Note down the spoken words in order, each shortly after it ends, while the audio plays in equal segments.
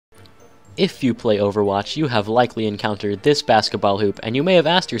If you play Overwatch, you have likely encountered this basketball hoop, and you may have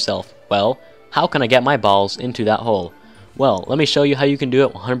asked yourself, well, how can I get my balls into that hole? Well, let me show you how you can do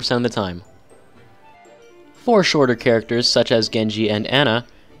it 100% of the time. For shorter characters such as Genji and Ana,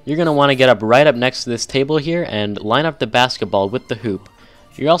 you're going to want to get up right up next to this table here and line up the basketball with the hoop.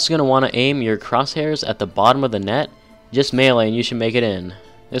 You're also going to want to aim your crosshairs at the bottom of the net, just melee and you should make it in.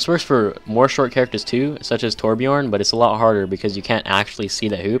 This works for more short characters too, such as Torbjorn, but it's a lot harder because you can't actually see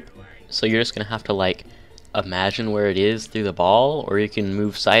the hoop. So you're just going to have to like imagine where it is through the ball, or you can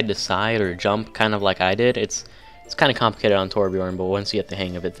move side to side or jump kind of like I did. It's kind of complicated on Torbjorn, but once you get the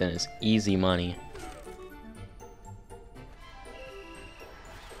hang of it, then it's easy money.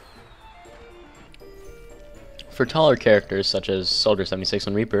 For taller characters such as Soldier 76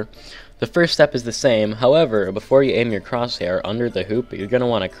 and Reaper, the first step is the same. However, before you aim your crosshair under the hoop, you're going to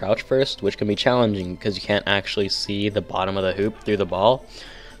want to crouch first, which can be challenging because you can't actually see the bottom of the hoop through the ball.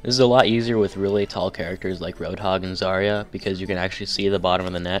 This is a lot easier with really tall characters like Roadhog and Zarya because you can actually see the bottom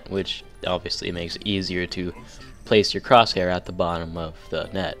of the net, which obviously makes it easier to place your crosshair at the bottom of the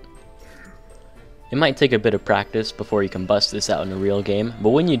net. It might take a bit of practice before you can bust this out in a real game, but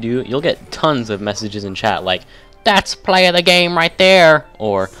when you do, you'll get tons of messages in chat like, "That's play of the game right there,"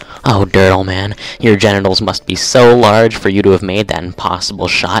 or, "Oh, Dirtle man, your genitals must be so large for you to have made that impossible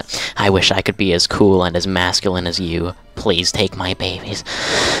shot. I wish I could be as cool and as masculine as you. Please take my babies."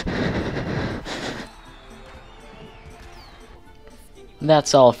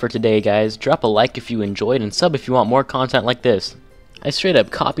 That's all for today, guys. Drop a like if you enjoyed and sub if you want more content like this. I straight up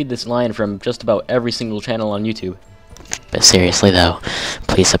copied this line from just about every single channel on YouTube. But seriously though,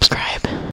 please subscribe.